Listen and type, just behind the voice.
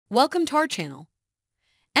Welcome to our channel.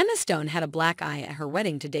 Emma Stone had a black eye at her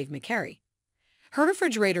wedding to Dave McCary. Her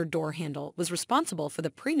refrigerator door handle was responsible for the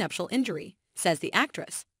prenuptial injury, says the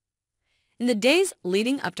actress. In the days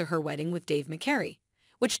leading up to her wedding with Dave McCary,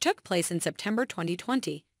 which took place in September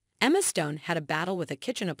 2020, Emma Stone had a battle with a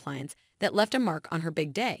kitchen appliance that left a mark on her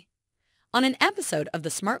big day. On an episode of the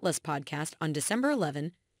SmartLess podcast on December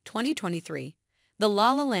 11, 2023, the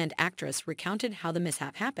La La Land actress recounted how the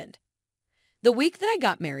mishap happened. "The week that I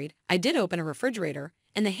got married, I did open a refrigerator,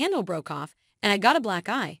 and the handle broke off, and I got a black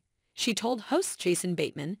eye," she told hosts Jason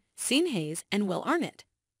Bateman, Sean Hayes, and Will Arnett.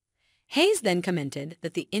 Hayes then commented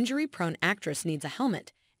that the injury-prone actress needs a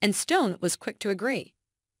helmet, and Stone was quick to agree.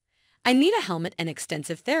 "I need a helmet and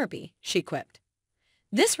extensive therapy," she quipped.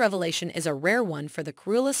 This revelation is a rare one for the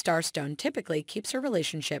Cruella star. Stone typically keeps her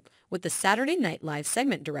relationship with the Saturday Night Live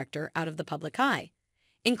segment director out of the public eye,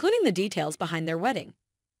 including the details behind their wedding.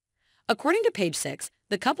 According to Page 6,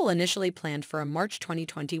 the couple initially planned for a March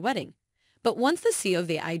 2020 wedding, but once the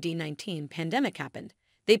COVID-19 pandemic happened,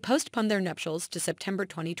 they postponed their nuptials to September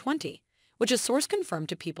 2020, which a source confirmed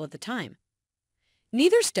to People at the time.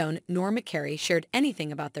 Neither Stone nor McCary shared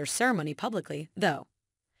anything about their ceremony publicly, though.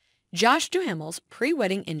 Josh Duhamel's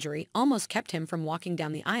pre-wedding injury almost kept him from walking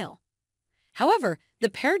down the aisle. However, the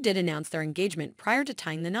pair did announce their engagement prior to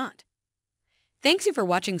tying the knot. Thanks you for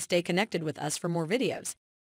watching. Stay connected with us for more videos.